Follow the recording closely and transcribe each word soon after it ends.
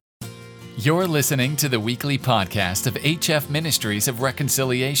You're listening to the weekly podcast of HF Ministries of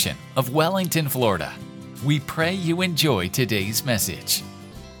Reconciliation of Wellington, Florida. We pray you enjoy today's message.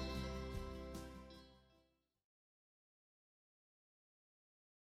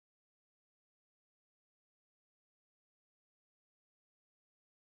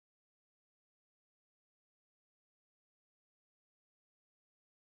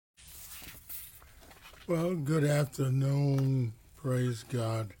 Well, good afternoon. Praise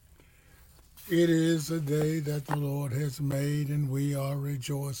God. It is a day that the Lord has made, and we are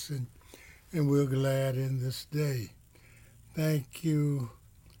rejoicing, and we're glad in this day. Thank you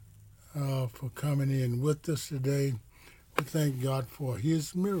for coming in with us today. We thank God for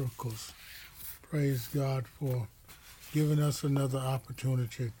His miracles. Praise God for giving us another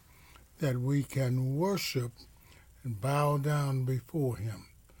opportunity that we can worship and bow down before Him.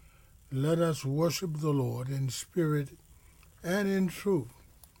 Let us worship the Lord in spirit and in truth.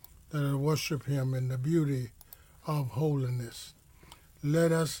 Let us worship Him in the beauty of holiness.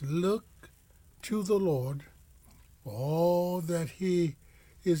 Let us look to the Lord for all that He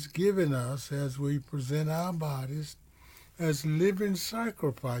is giving us as we present our bodies as living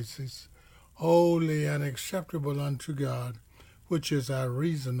sacrifices, holy and acceptable unto God, which is our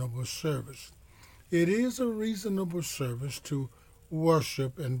reasonable service. It is a reasonable service to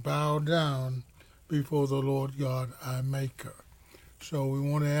worship and bow down before the Lord God, our Maker. So we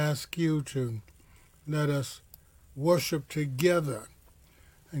want to ask you to let us worship together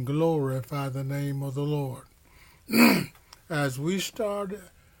and glorify the name of the Lord. As we start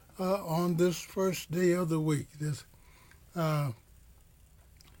on this first day of the week,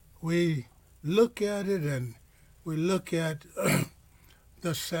 we look at it and we look at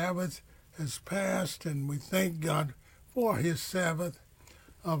the Sabbath has passed, and we thank God for His Sabbath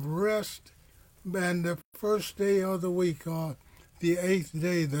of rest, and the first day of the week, or the eighth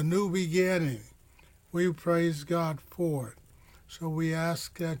day, the new beginning. We praise God for it. So we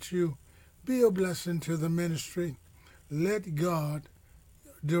ask that you be a blessing to the ministry. Let God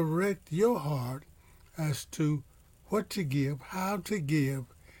direct your heart as to what to give, how to give,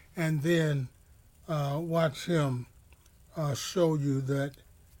 and then watch Him show you that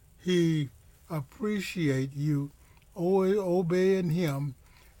He appreciates you obeying Him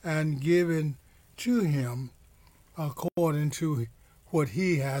and giving to Him according to what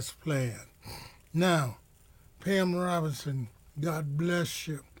He has planned. Now, Pam Robinson, God bless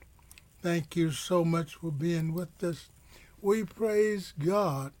you. Thank you so much for being with us. We praise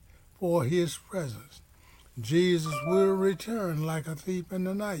God for His presence. Jesus will return like a thief in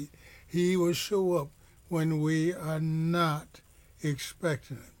the night. He will show up when we are not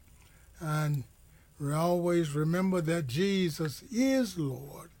expecting it. And we always remember that Jesus is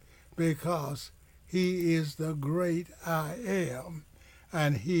Lord because He is the great I am,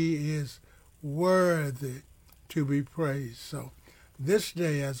 and He is worthy to be praised. So this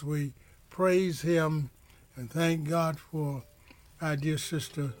day, as we praise Him and thank God for our dear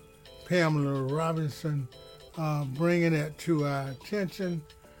sister Pamela Robinson bringing it to our attention,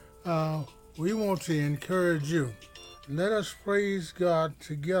 we want to encourage you. Let us praise God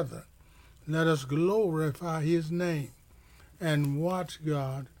together. Let us glorify His name and watch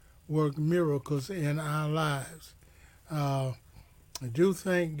God work miracles in our lives. I do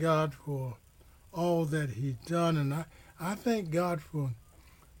thank God for all that He's done, and I thank God for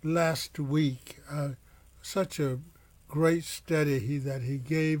last week, such a great study that He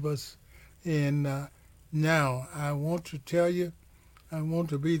gave us. And now I want to tell you, I want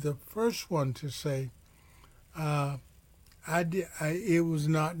to be the first one to say, it was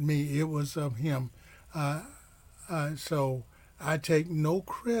not me, it was of Him. So I take no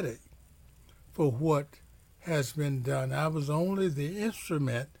credit for what has been done. I was only the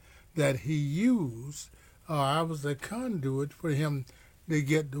instrument that He used, or I was the conduit for Him to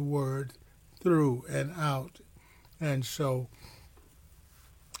get the word through and out. And so,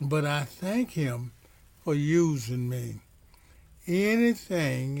 but I thank Him for using me.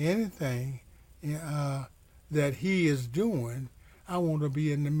 Anything that He is doing, I want to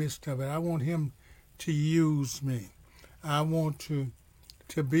be in the midst of it. I want Him to use me. I want to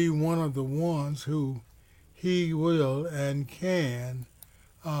be one of the ones who He will and can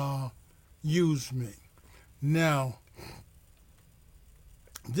use me. Now,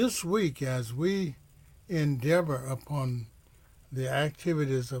 this week, as we endeavor upon the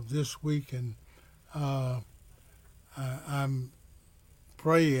activities of this week, and I'm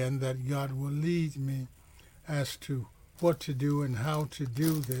praying that God will lead me as to what to do and how to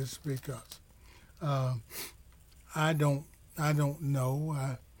do this, because I don't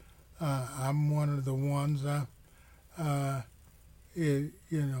know. I'm one of the ones.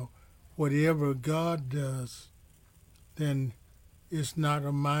 whatever God does, then it's not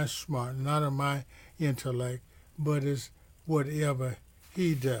of my smart, not of my intellect, but it's whatever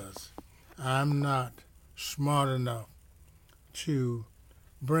he does. I'm not smart enough to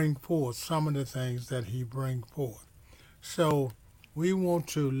bring forth some of the things that he brings forth. So we want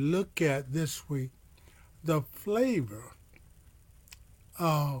to look at this week the flavor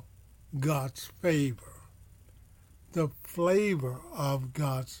of God's favor. The flavor of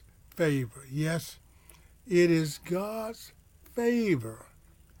God's favor. Yes, it is God's favor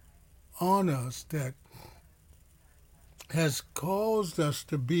on us that has caused us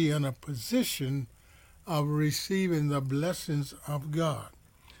to be in a position of receiving the blessings of God.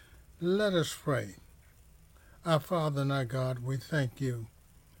 Let us pray. Our Father and our God, we thank you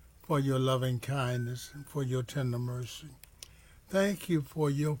for your loving kindness and for your tender mercy. Thank you for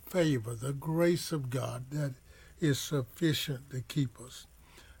your favor, the grace of God that is sufficient to keep us,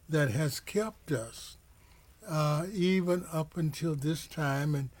 that has kept us even up until this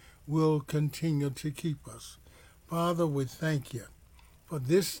time and will continue to keep us. Father, we thank you for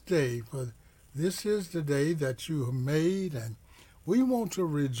this day, for this is the day that you have made, and we want to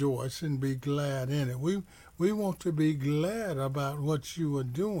rejoice and be glad in it. We want to be glad about what you are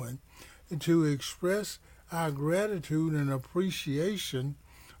doing and to express our gratitude and appreciation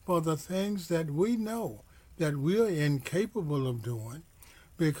for the things that we know that we're incapable of doing,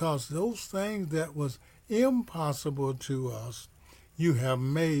 because those things that was impossible to us, you have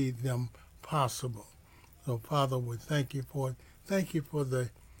made them possible. So, Father, we thank you for it. Thank you for the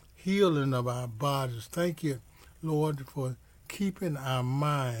healing of our bodies. Thank you, Lord, for keeping our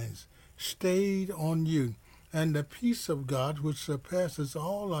minds stayed on you, and the peace of God which surpasses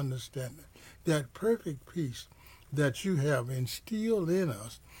all understanding, that perfect peace that you have instilled in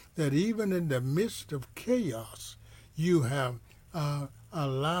us, that even in the midst of chaos, you have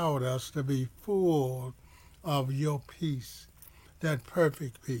allowed us to be full of your peace, that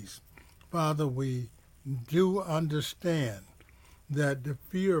perfect peace. Father, we do understand that the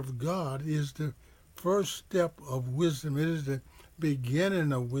fear of God is the first step of wisdom. It is the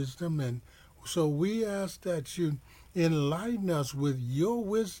beginning of wisdom. And so we ask that you enlighten us with your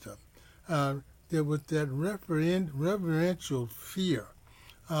wisdom, with that reverential fear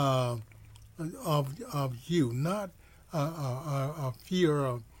of you, not a fear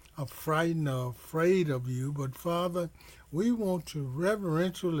of frightened or afraid of you, but Father, we want to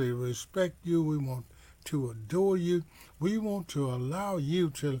reverentially respect you. We want to adore you. We want to allow you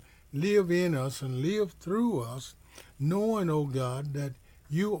to live in us and live through us, knowing, oh God, that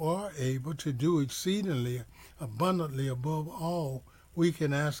you are able to do exceedingly abundantly above all we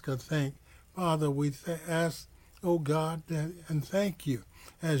can ask or think. Father, we ask, oh God, and thank you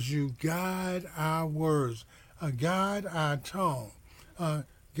as you guide our words, guide our tongue,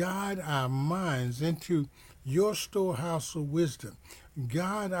 guide our minds into your storehouse of wisdom.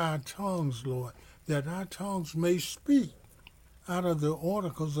 Guide our tongues, Lord, that our tongues may speak out of the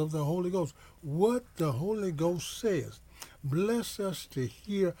oracles of the Holy Ghost what the Holy Ghost says. Bless us to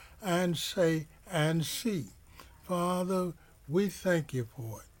hear and say and see. Father, we thank you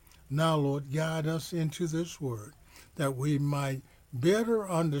for it. Now, Lord, guide us into this word that we might better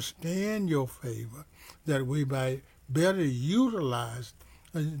understand your favor, that we might better utilize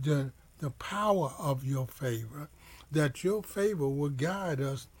the power of your favor, that your favor will guide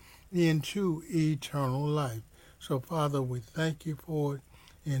us into eternal life. So, Father, we thank you for it.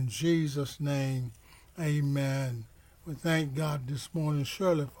 In Jesus' name, amen. We thank God this morning.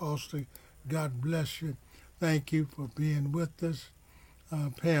 Shirley Foster, God bless you. Thank you for being with us.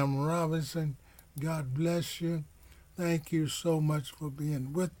 Pam Robinson, God bless you. Thank you so much for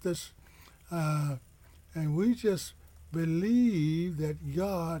being with us. And we just believe that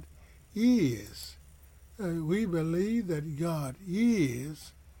God is. We believe that God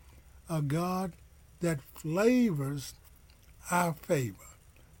is a God that flavors our favor.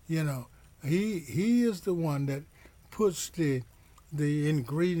 You know, He is the one that puts the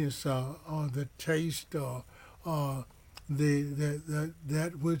ingredients or the taste or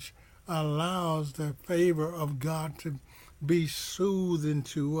that which allows the favor of God to be soothing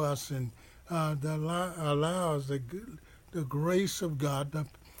to us, and allows the grace of God, the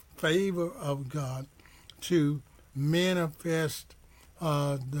favor of God, to manifest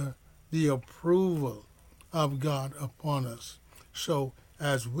the approval of God upon us. So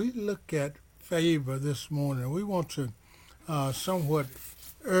as we look at favor this morning, we want to somewhat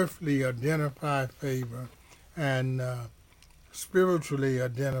earthly identify favor and spiritually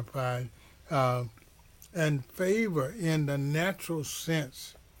identify. And favor in the natural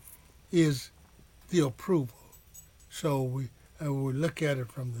sense is the approval. So and when we look at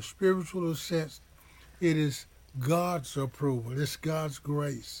it from the spiritual sense, it is God's approval. It's God's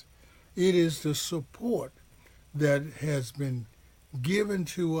grace. It is the support that has been given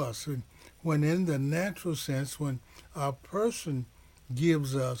to us. And when in the natural sense, when a person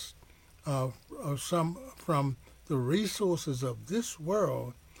gives us some from the resources of this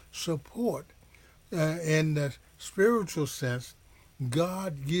world support, in the spiritual sense,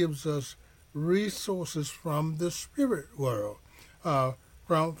 God gives us resources from the spirit world.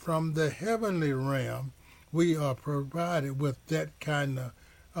 From the heavenly realm, we are provided with that kind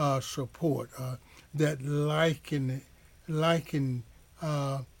of support, that liking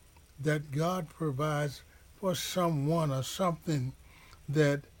that God provides for someone or something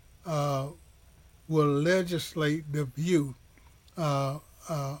that will legislate the view uh,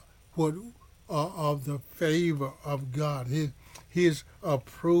 uh, what, of the favor of God, his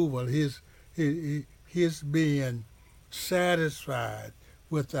approval, his being satisfied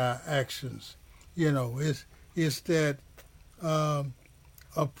with our actions. It's that um,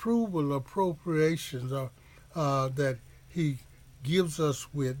 approval, appropriations, that he gives us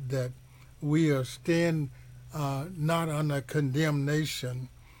with, that we are stand not under condemnation,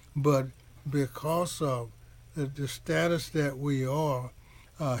 but because of the status that we are,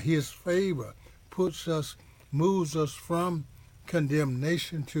 his favor moves us from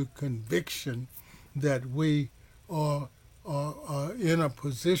condemnation to conviction, that we are in a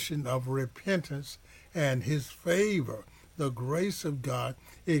position of repentance, and his favor, the grace of God,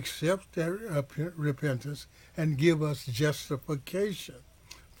 accepts that repentance and give us justification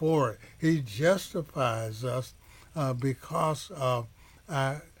for it. He justifies us because of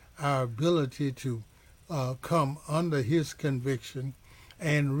our ability to come under his conviction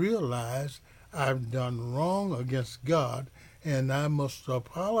and realize I've done wrong against God and I must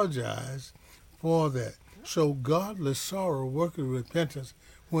apologize for that. So godly sorrow worketh repentance.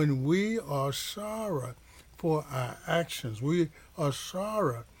 When we are sorry for our actions, we are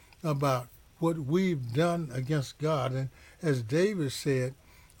sorry about what we've done against God. And as David said,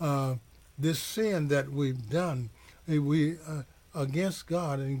 this sin that we've done, we against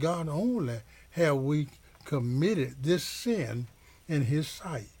God and God only have we committed this sin in his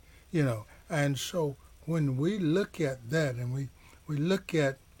sight. And so when we look at that and we look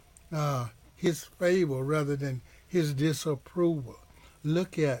at his favor rather than his disapproval,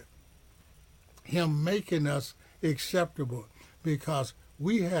 look at him making us acceptable, because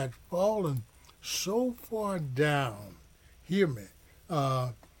we had fallen so far down. Hear me.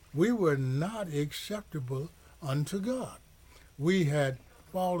 We were not acceptable unto God. We had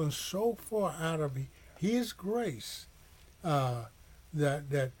fallen so far out of his grace that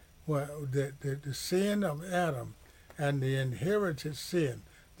the sin of Adam and the inherited sin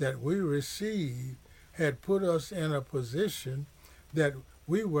that we received had put us in a position that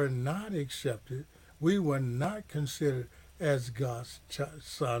we were not accepted. We were not considered as God's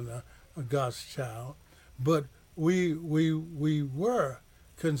son, God's child, but we were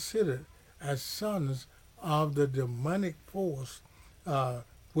considered as sons of the demonic force,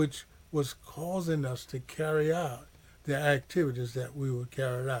 which was causing us to carry out the activities that we would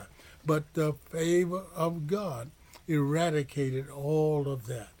carry out. But the favor of God eradicated all of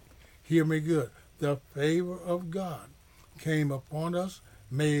that. Hear me good. The favor of God came upon us,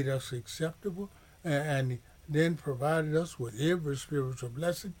 made us acceptable, and then provided us with every spiritual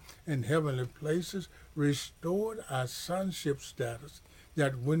blessing in heavenly places, restored our sonship status,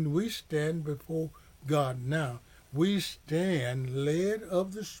 that when we stand before God now, we stand led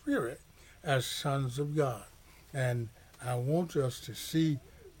of the Spirit as sons of God. And I want us to see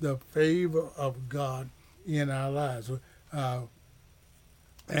the favor of God in our lives.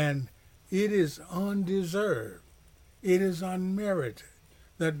 And it is undeserved. It is unmerited.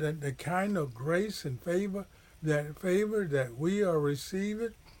 The kind of grace and favor that we are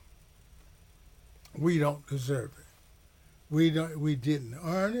receiving, we don't deserve it. We didn't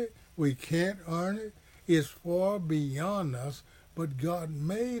earn it. We can't earn it. It's far beyond us. But God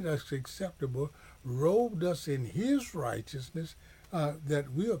made us acceptable, robed us in his righteousness,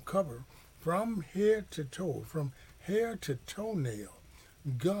 that we are covered from head to toe, from hair to toenail.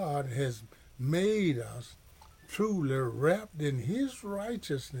 God has made us truly wrapped in his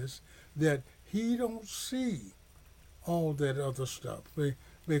righteousness, that he don't see all that other stuff,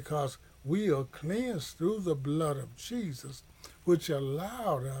 because we are cleansed through the blood of Jesus, which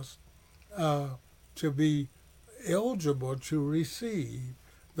allowed us to be eligible to receive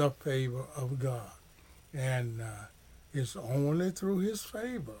the favor of God. And it's only through his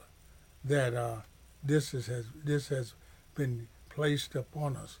favor that this has been placed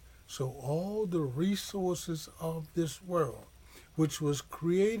upon us. So all the resources of this world which was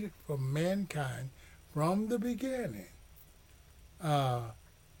created for mankind from the beginning,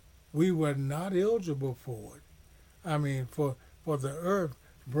 we were not eligible for it. I mean, for the earth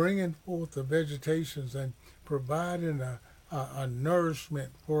bringing forth the vegetations and providing a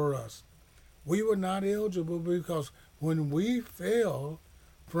nourishment for us. We were not eligible because when we fell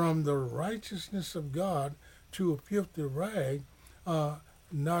from the righteousness of God to a filthy rag,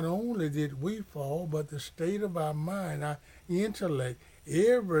 not only did we fall, but the state of our mind, our intellect,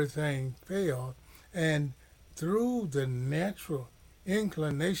 everything failed. And through the natural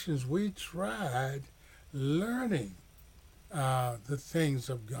inclinations, we tried learning the things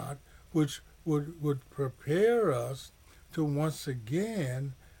of God, which would prepare us to once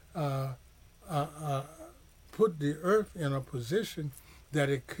again put the earth in a position that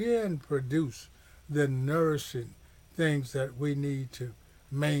it can produce the nourishing things that we need to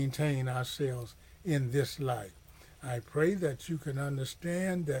maintain ourselves in this life. I pray that you can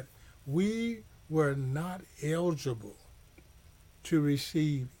understand that we were not eligible to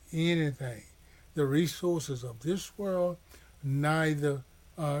receive anything, the resources of this world, neither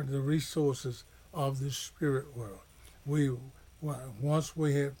are the resources of the spirit world. Once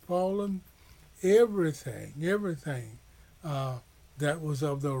we had fallen, everything that was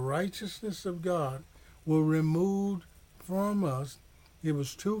of the righteousness of God were removed from us. It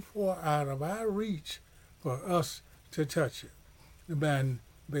was too far out of our reach for us to touch it. And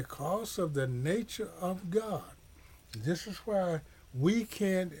because of the nature of God, this is why we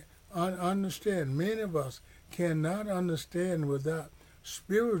can't understand. Many of us cannot understand without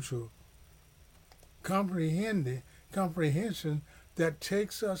spiritual comprehension that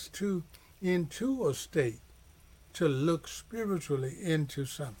takes us into a state to look spiritually into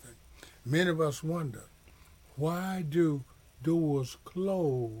something. Many of us wonder, why do doors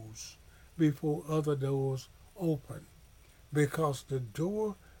close before other doors open? Because the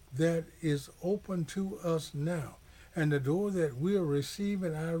door that is open to us now, and the door that we are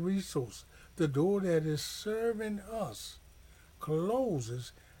receiving our resource, the door that is serving us,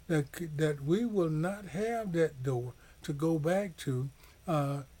 closes, that we will not have that door to go back to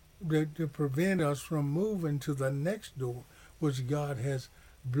prevent us from moving to the next door, which God has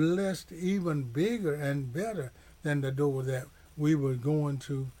blessed even bigger and better than the door that we were going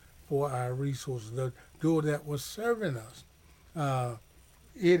to for our resources, the door that was serving us.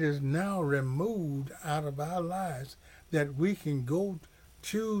 It is now removed out of our lives that we can go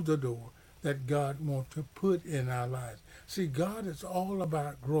to the door that God wants to put in our lives. See, God is all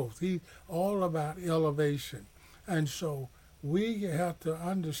about growth. He's all about elevation. And so we have to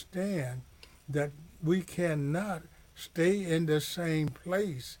understand that we cannot stay in the same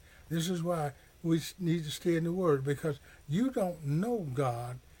place. This is why we need to stay in the Word, because you don't know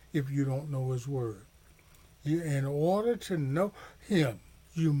God if you don't know His Word. In order to know Him,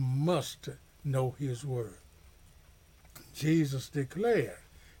 you must know His Word. Jesus declared,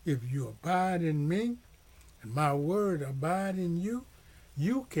 if you abide in me and my word abide in you,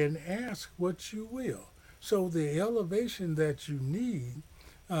 you can ask what you will. So the elevation that you need,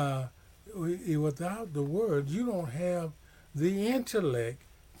 without the word, you don't have the intellect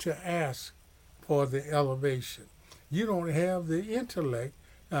to ask for the elevation. You don't have the intellect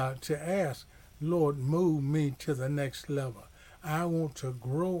to ask, Lord, move me to the next level. I want to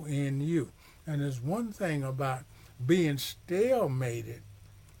grow in you. And there's one thing about being stalemated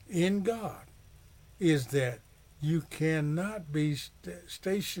in God, is that you cannot be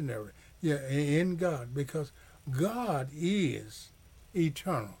stationary in God, because God is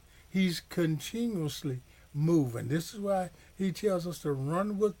eternal. He's continuously moving. This is why he tells us to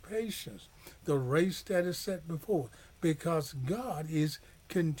run with patience the race that is set before, because God is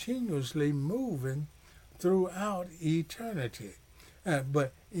continuously moving throughout eternity.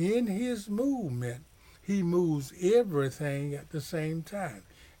 But in his movement, he moves everything at the same time.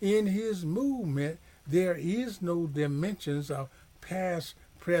 In his movement, there is no dimensions of past,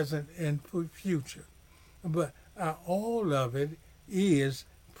 present, and future. But all of it is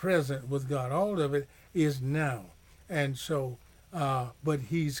present with God. All of it is now. And so, but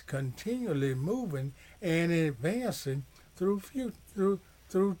he's continually moving and advancing through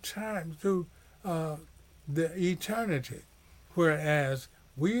time, through the eternity. Whereas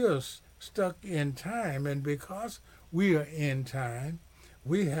we are stuck in time, and because we are in time,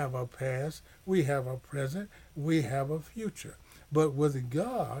 we have a past, we have a present, we have a future. But with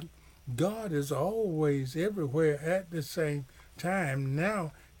God, God is always everywhere at the same time.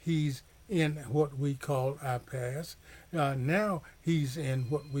 Now he's in what we call our past. Now he's in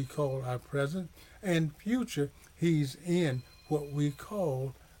what we call our present. And future, he's in what we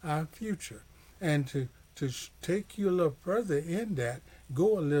call our future. And to to take you a little further in that,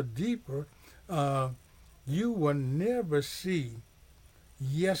 go a little deeper, you will never see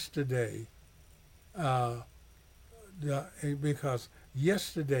yesterday, uh, because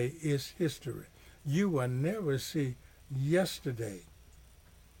yesterday is history. You will never see yesterday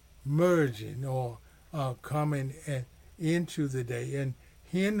merging or coming into the day and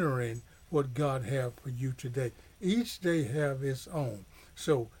hindering what God have for you today. Each day have its own.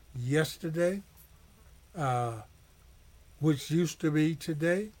 So yesterday, which used to be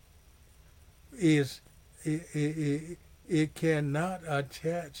today, is it cannot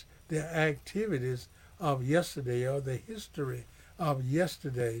attach the activities of yesterday or the history of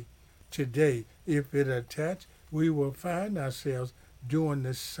yesterday today. If it attach, we will find ourselves doing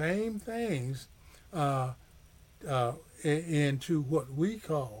the same things into what we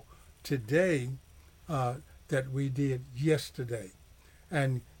call today that we did yesterday.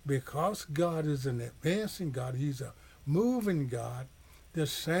 And because God is an advancing God, He's a moving God, the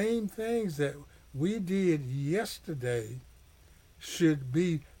same things that we did yesterday should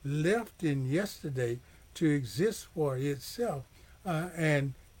be left in yesterday to exist for itself.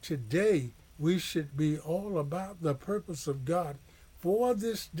 And today we should be all about the purpose of God for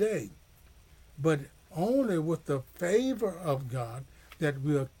this day, but only with the favor of God that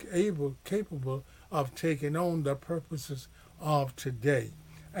we are capable of taking on the purposes of today.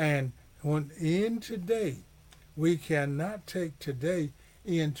 And when in today, we cannot take today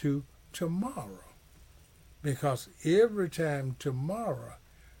into tomorrow, because every time tomorrow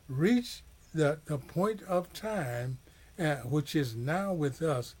reach the point of time which is now with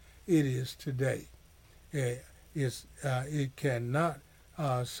us, it is today. It cannot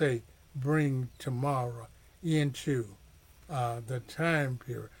say bring tomorrow into the time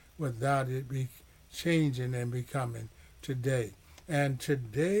period without it be changing and becoming today. And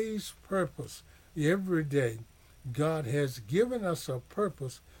today's purpose, every day, God has given us a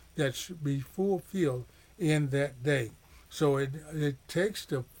purpose that should be fulfilled in that day. So it takes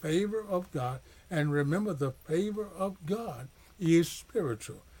the favor of God, and remember, the favor of God is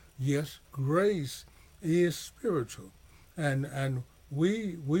spiritual. Yes, grace is spiritual, and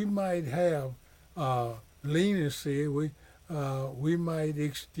we might have leniency. We might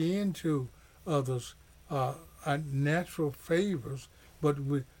extend to others natural favors, but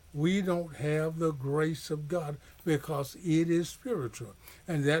we don't have the grace of God because it is spiritual,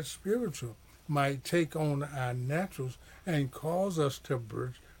 and that spiritual might take on our naturals and cause us to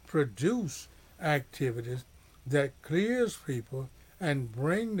produce activities that clears people and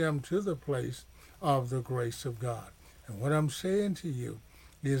bring them to the place of the grace of God. And what I'm saying to you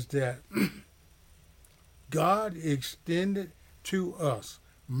is that God extended to us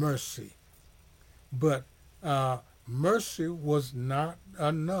mercy, but mercy was not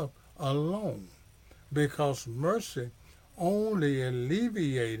enough alone, because mercy only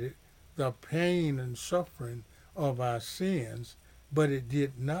alleviated the pain and suffering of our sins, but it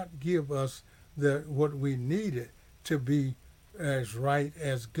did not give us what we needed to be as right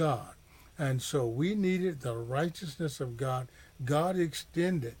as God. And so we needed the righteousness of God. God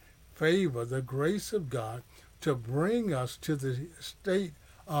extended favor, the grace of God, to bring us to the state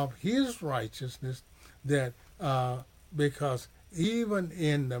of His righteousness, that because even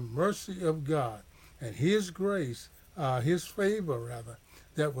in the mercy of God and His grace, His favor rather,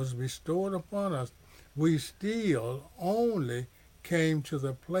 that was bestowed upon us, we still only came to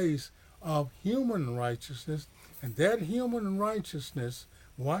the place of human righteousness, and that human righteousness,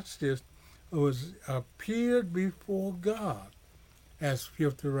 watch this, was appeared before God as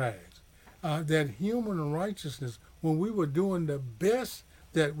filthy rags. That human righteousness, when we were doing the best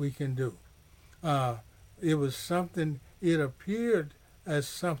that we can do, it was something, it appeared as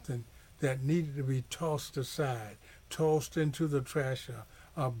something that needed to be tossed aside, tossed into the trash,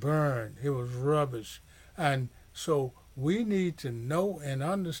 burned. It was rubbish. And so we need to know and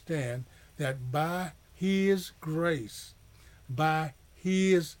understand that by His grace, by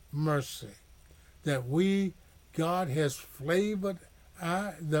His mercy, that God has flavored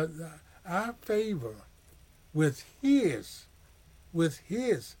our favor with His,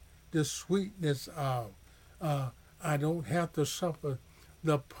 the sweetness of, I don't have to suffer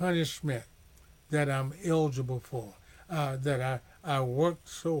the punishment that I'm eligible for, that I worked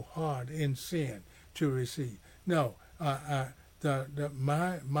so hard in sin to receive. No, my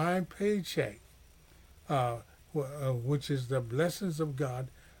paycheck, which is the blessings of God,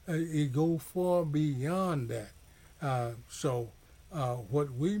 it go far beyond that. So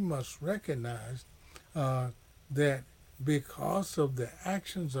what we must recognize, that because of the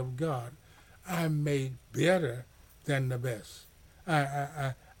actions of God, I'm made better than the best.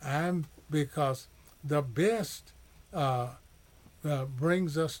 I'm because the best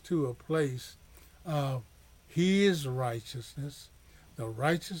brings us to a place of His righteousness, the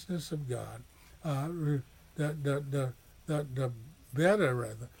righteousness of God. The better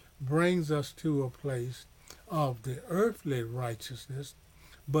rather brings us to a place of the earthly righteousness,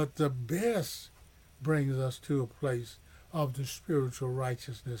 but the best brings us to a place of the spiritual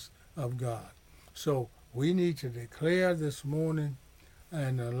righteousness of God. So we need to declare this morning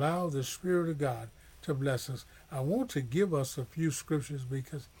and allow the Spirit of God to bless us. I want to give us a few scriptures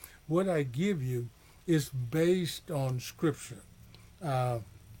because what I give you is based on Scripture.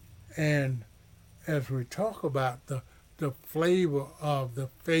 And as we talk about the flavor of the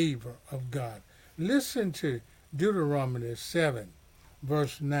favor of God, listen to Deuteronomy 7,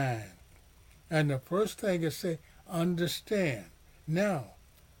 verse 9. And the first thing it says, understand. Now,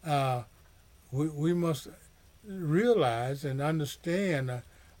 we must realize and understand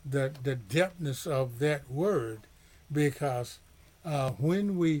the depthness of that word, because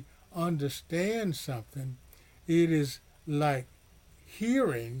when we understand something, it is like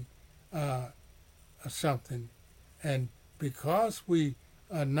hearing something, and because we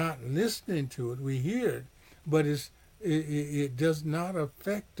are not listening to it, we hear it, but it does not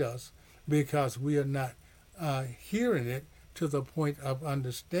affect us because we are not hearing it to the point of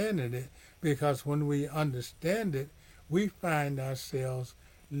understanding it, because when we understand it, we find ourselves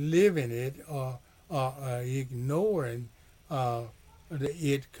living it or ignoring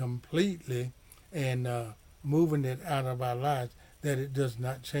it completely and moving it out of our lives, that it does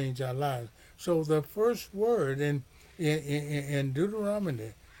not change our lives. So the first word in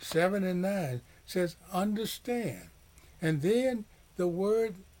Deuteronomy 7 and 9 says understand. And then the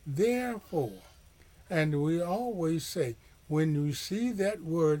word therefore. And we always say, when you see that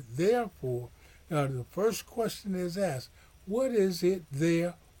word therefore, the first question is asked, what is it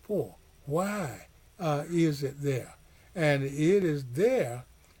there for? Why is it there? And it is there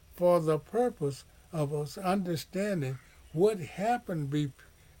for the purpose of us understanding what happened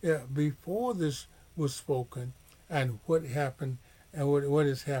before this was spoken, and what happened and what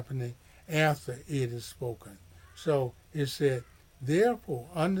is happening after it is spoken. So it said, therefore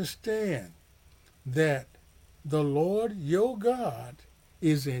understand that the Lord your God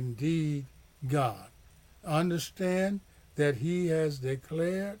is indeed God. Understand that He has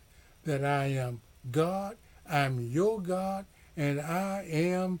declared that I am God, I'm your God, and I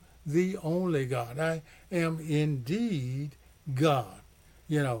am the only God. I am indeed God.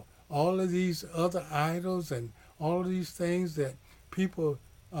 You know, all of these other idols and all of these things that people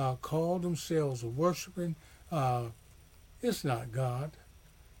call themselves worshiping, it's not God.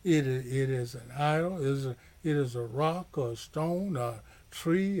 It is an idol. It is a rock or a stone or a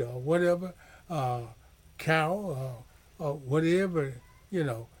tree or whatever, cow or whatever, you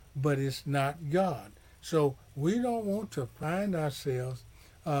know, but it's not God. So we don't want to find ourselves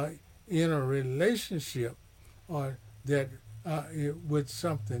in a relationship or that with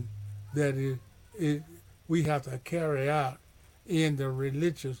something that we have to carry out in the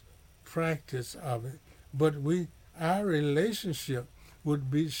religious practice of it. But our relationship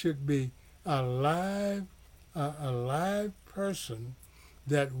should be a live person,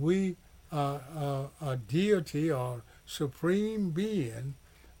 that we a deity or supreme being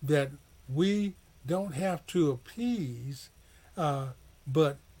that we don't have to appease,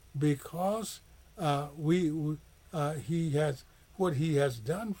 but because he has what he has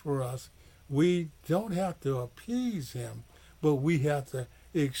done for us, we don't have to appease him, but we have to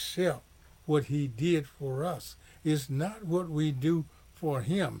accept what he did for us. It's not what we do for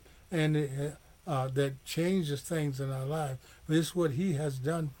him and that changes things in our life. It's what he has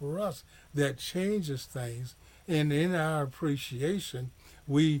done for us that changes things. And in our appreciation,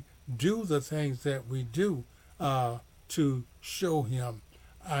 we do the things that we do to show him,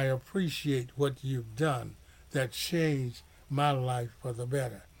 I appreciate what you've done that changed my life for the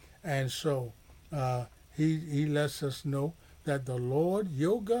better. And so he lets us know that the Lord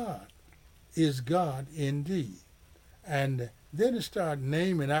your God is God indeed. And then it started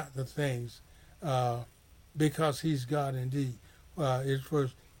naming out the things because he's God indeed. It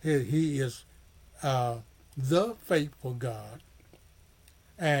first, he is the faithful God,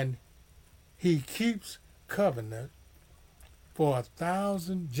 and he keeps covenant for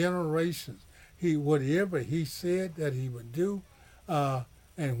 1,000 generations. Whatever he said that he would do,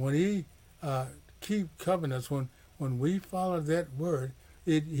 and when he keep covenants, when we follow that word,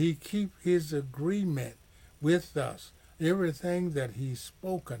 he keep his agreement with us. Everything that he's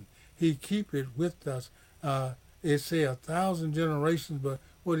spoken, he keep it with us. It say 1,000 generations, but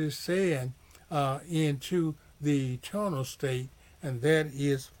what it's saying into the eternal state, and that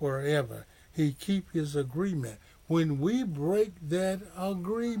is forever. He keep his agreement. When we break that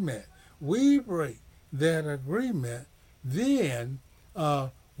agreement, then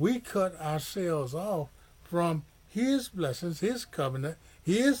we cut ourselves off from his blessings, his covenant,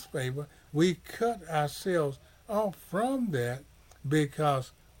 his favor. We cut ourselves off from that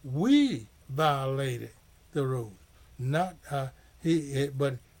because we violated the rules. Not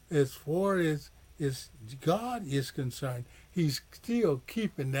but as far as God is concerned, he's still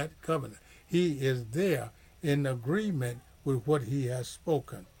keeping that covenant. He is there in agreement with what he has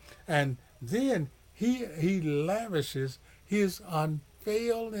spoken. And then he lavishes his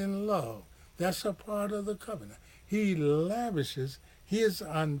unfailing love. That's a part of the covenant. He lavishes his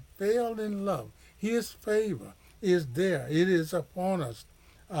unfailing love. His favor is there. It is upon us.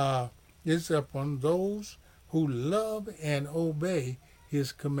 It's upon those who love and obey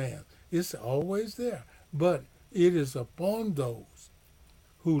his commands. It's always there. But it is upon those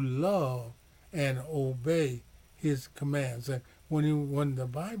who love and obey his commands. And when the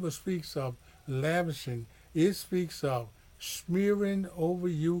Bible speaks of lavishing, it speaks of smearing over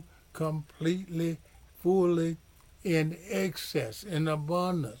you completely, fully, in excess, in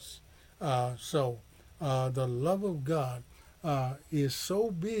abundance. The love of God is so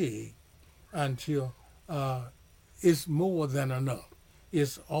big until it's more than enough.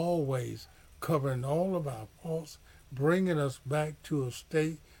 It's always covering all of our faults, bringing us back to a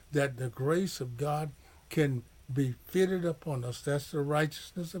state that the grace of God can be fitted upon us. That's the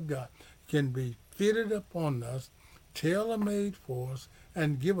righteousness of God. Can be fitted upon us, tailor-made for us,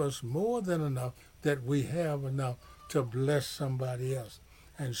 and give us more than enough that we have enough to bless somebody else.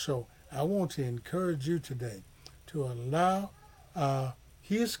 And so I want to encourage you today to allow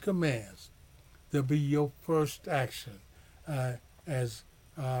his commands to be your first action. As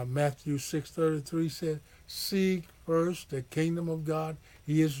Matthew 6:33 said, seek first the kingdom of God,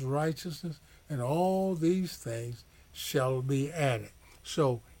 his righteousness, and all these things shall be added.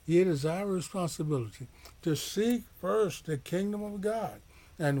 So it is our responsibility to seek first the kingdom of God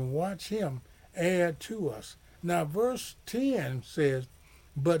and watch him add to us. Now verse 10 says,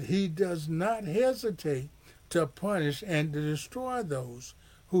 but he does not hesitate to punish and to destroy those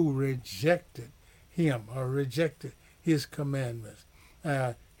who rejected him or rejected his commandments.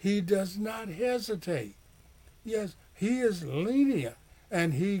 He does not hesitate. Yes, he is lenient,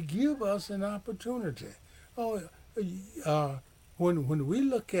 and he give us an opportunity. When we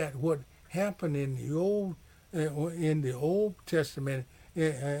look at what happened in the Old Testament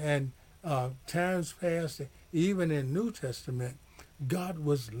and times past, even in New Testament, God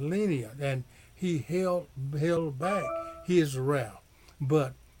was lenient and he held back his wrath.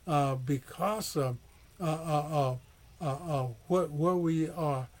 But because of where we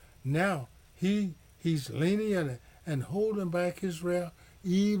are now, he's lenient and holding back his wrath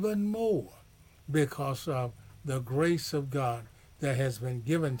even more because of the grace of God that has been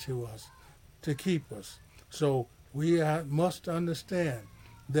given to us to keep us. So we must understand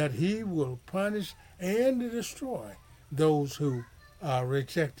that he will punish and destroy those who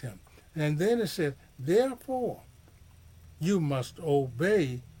reject him. And then it says, therefore, you must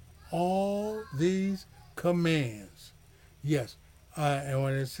obey all these commands. Yes, and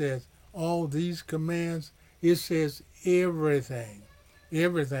when it says all these commands, it says everything.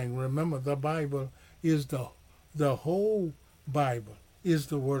 Everything. Remember, the Bible is the whole Bible is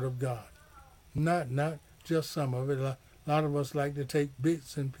the Word of God. Not just some of it. A lot of us like to take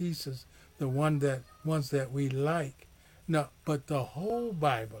bits and pieces, the ones that we like. No, but the whole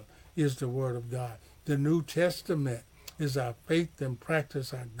Bible is the Word of God. The New Testament is our faith and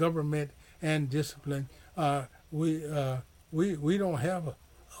practice, our government and discipline. We don't have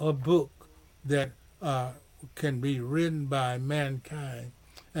a book that can be written by mankind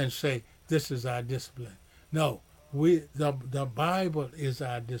and say this is our discipline. No, the Bible is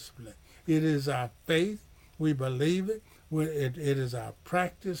our discipline. It is our faith. We believe it. It is our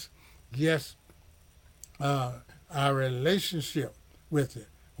practice. Yes, our relationship with it.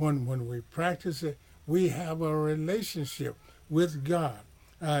 When we practice it, we have a relationship with God.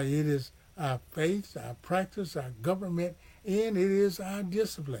 It is our faith, our practice, our government, and it is our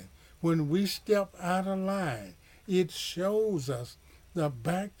discipline. When we step out of line, it shows us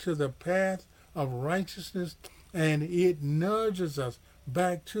back to the path of righteousness, and it nudges us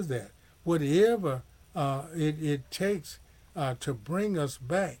back to that. Whatever it takes to bring us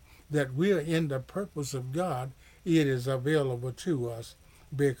back, that we are in the purpose of God, it is available to us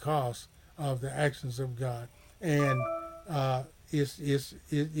because of the actions of God. And it's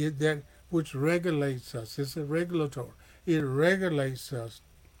that which regulates us. It's a regulator. It regulates us.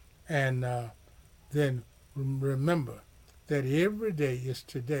 And then remember that every day is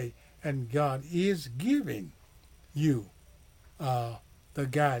today, and God is giving you uh, the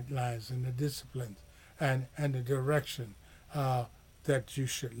guidelines and the disciplines and the direction that you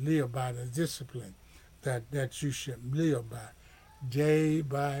should live by, the discipline that you should live by. Day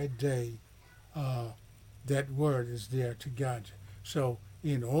by day, uh, that word is there to guide you. So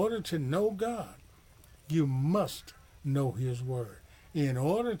in order to know God, you must know his word. In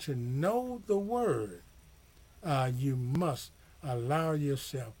order to know the word, you must allow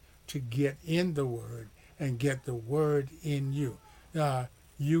yourself to get in the word and get the word in you.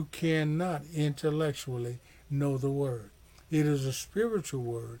 You cannot intellectually know the word. It is a spiritual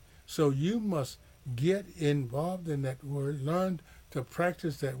word, so you must get involved in that word, learn to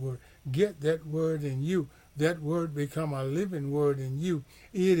practice that word, get that word in you. That word become a living word in you.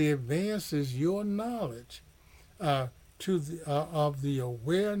 It advances your knowledge uh, of the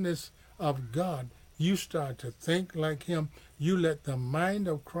awareness of God. You start to think like him. You let the mind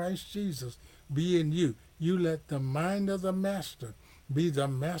of Christ Jesus be in you. You let the mind of the master be the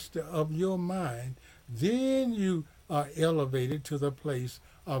master of your mind. Then you are elevated to the place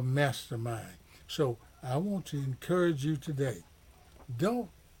of mastermind. So I want to encourage you today. Don't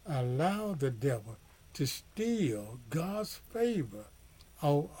allow the devil to steal God's favor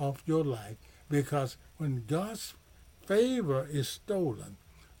off your life, because when God's favor is stolen,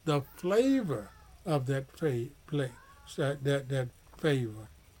 the flavor of that favor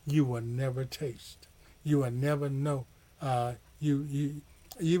you will never taste. You will never know. You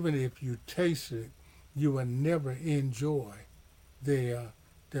even if you taste it, you will never enjoy the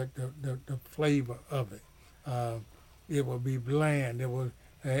flavor of it. It will be bland. It will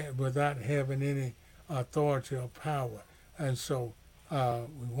without having any authority or power. And so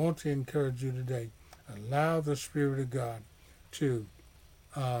we want to encourage you today. Allow the Spirit of God to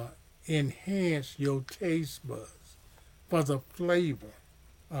enhance your taste buds for the flavor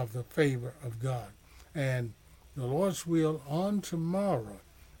of the favor of God. And the Lord's will, on tomorrow,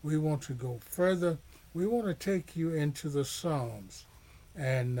 we want to go further. We want to take you into the Psalms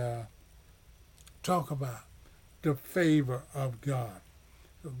and talk about the favor of God.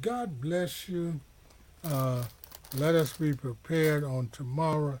 So God bless you. Let us be prepared on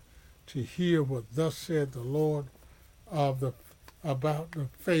tomorrow to hear what thus said the Lord about the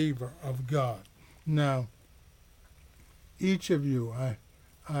favor of God. Now, each of you, I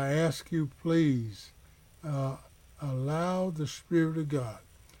ask you, please allow the Spirit of God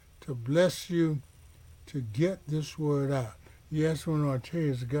to bless you to get this word out. Yes, when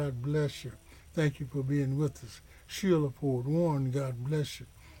Ortez, God bless you. Thank you for being with us. Sheila Ford Warren, God bless you.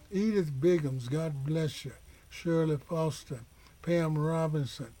 Edith Biggums, God bless you. Shirley Foster, Pam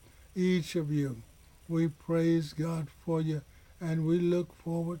Robinson, each of you, we praise God for you, and we look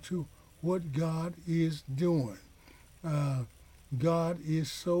forward to what God is doing. God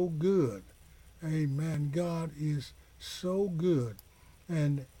is so good. Amen. God is so good.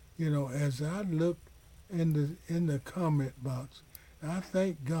 And, as I look in the comment box, I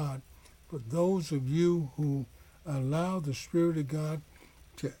thank God for those of you who allow the Spirit of God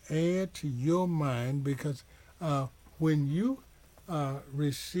to add to your mind, because when you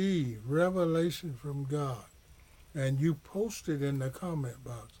receive revelation from God and you post it in the comment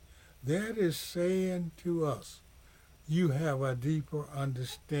box, that is saying to us, you have a deeper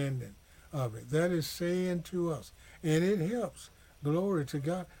understanding of it. That is saying to us, and it helps. Glory to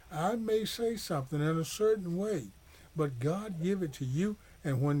God. I may say something in a certain way, but God give it to you,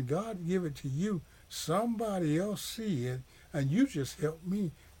 and when God give it to you, somebody else see it, and you just help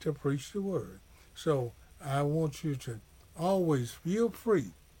me to preach the word. So I want you to always feel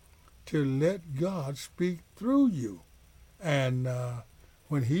free to let God speak through you. And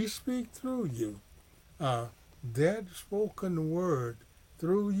when he speaks through you, that spoken word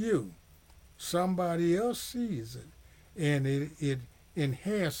through you, somebody else sees it, and it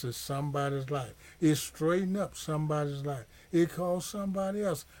enhances somebody's life. It straightens up somebody's life. It calls somebody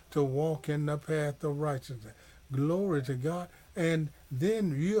else to walk in the path of righteousness. Glory to God. And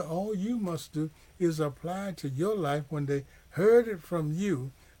then all you must do is apply it to your life. When they heard it from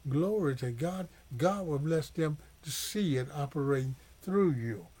you, glory to God, God will bless them to see it operating through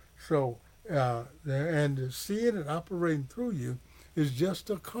you. So, and to see it operating through you is just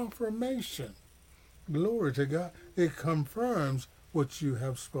a confirmation. Glory to God. It confirms what you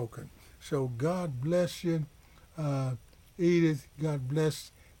have spoken. So God bless you. Edith, God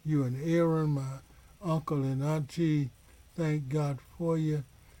bless you and Aaron, my uncle and auntie. Thank God for you.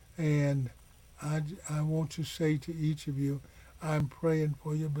 And I want to say to each of you, I'm praying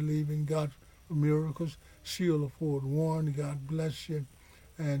for you, believing God for miracles. Sheila Ford Warren, God bless you.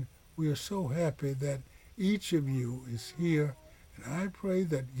 And we are so happy that each of you is here And I pray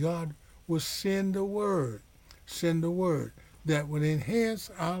that God will send a word that would enhance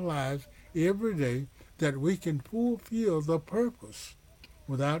our lives every day, that we can fulfill the purpose.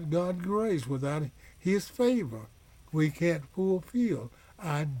 Without God's grace, without his favor, we can't fulfill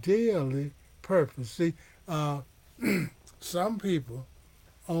our daily purpose. See, some people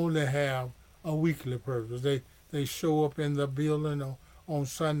only have a weekly purpose. They show up in the building on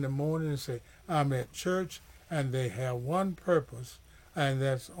Sunday morning and say, I'm at church, and they have one purpose, and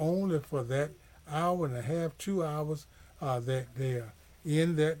that's only for that hour and a half, 2 hours that they are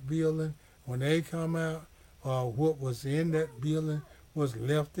in that building. When they come out, what was in that building was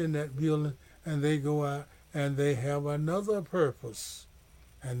left in that building, and they go out and they have another purpose.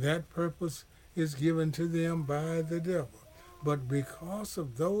 And that purpose is given to them by the devil. But because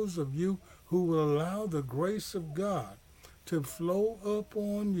of those of you who will allow the grace of God to flow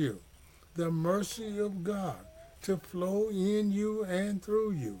upon you, the mercy of God to flow in you and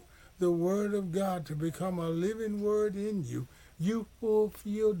through you, the word of God to become a living word in you, you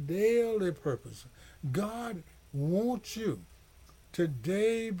fulfill daily purpose. God wants you to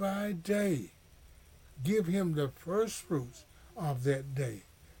day by day give him the first fruits of that day.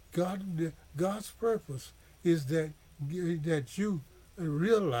 God's purpose is that you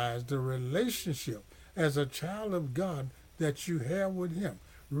realize the relationship as a child of God that you have with him.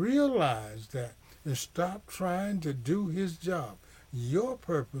 Realize that and stop trying to do his job. Your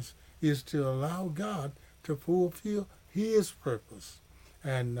purpose is to allow God to fulfill his purpose.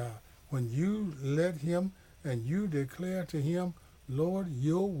 And when you let him and you declare to him, Lord,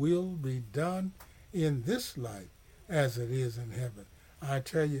 your will be done in this life as it is in heaven, I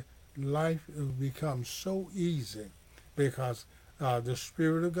tell you, life will become so easy because the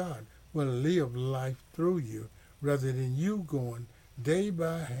Spirit of God will live life through you rather than you going day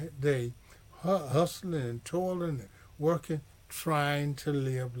by day hustling and toiling and working, trying to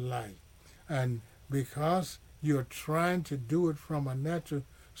live life. And because you're trying to do it from a natural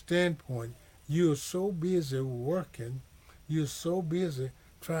standpoint, you're so busy working, you're so busy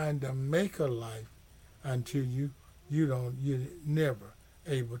trying to make a life until you're never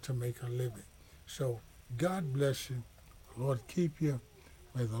able to make a living. So God bless you. The Lord keep you.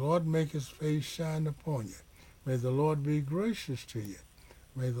 May the Lord make his face shine upon you. May the Lord be gracious to you.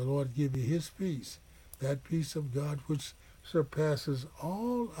 May the Lord give you his peace, that peace of God which surpasses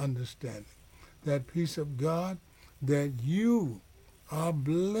all understanding, that peace of God that you are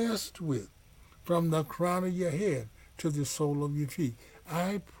blessed with from the crown of your head to the sole of your feet.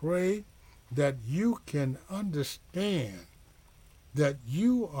 I pray that you can understand that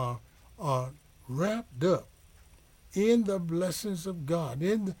you are wrapped up in the blessings of God,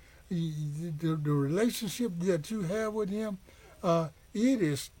 in the relationship that you have with him. It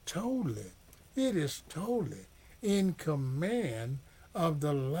is totally in command of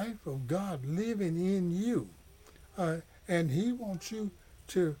the life of God living in you. And he wants you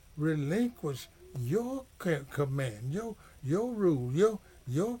to relinquish your command, your rule,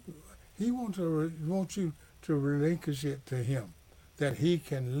 he wants you to relinquish it to him, that he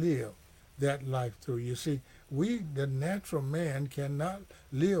can live that life through you. See, the natural man, cannot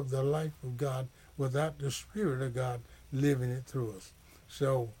live the life of God without the Spirit of God living it through us.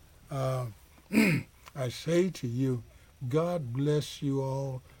 So I say to you, God bless you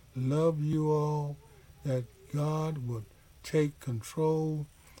all, love you all, that God will take control.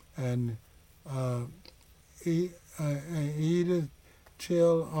 And Edith,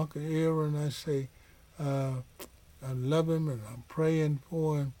 tell Uncle Aaron I say I love him and I'm praying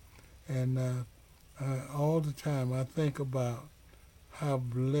for him. And all the time I think about how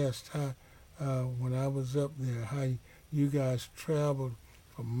blessed, when I was up there, how you guys traveled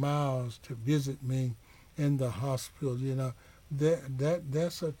for miles to visit me in the hospital. You know,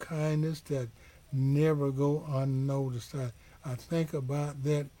 that's a kindness that never go unnoticed. I think about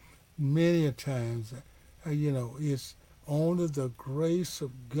that many a times. It's only the grace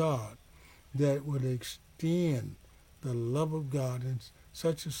of God that would extend the love of God in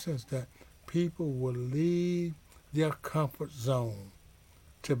such a sense that people will leave their comfort zone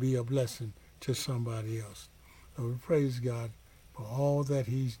to be a blessing to somebody else. So we praise God for all that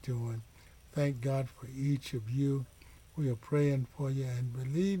he's doing. Thank God for each of you. We are praying for you and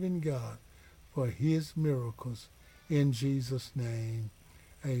believe in God for his miracles. In Jesus' name,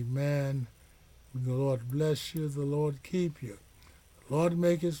 amen. The Lord bless you. The Lord keep you. The Lord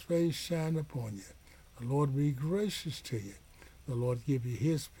make his face shine upon you. The Lord be gracious to you. The Lord give you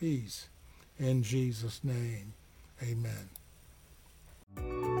his peace. In Jesus' name, amen.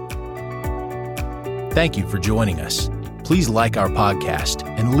 Thank you for joining us. Please like our podcast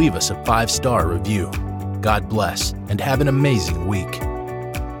and leave us a 5-star review. God bless and have an amazing week.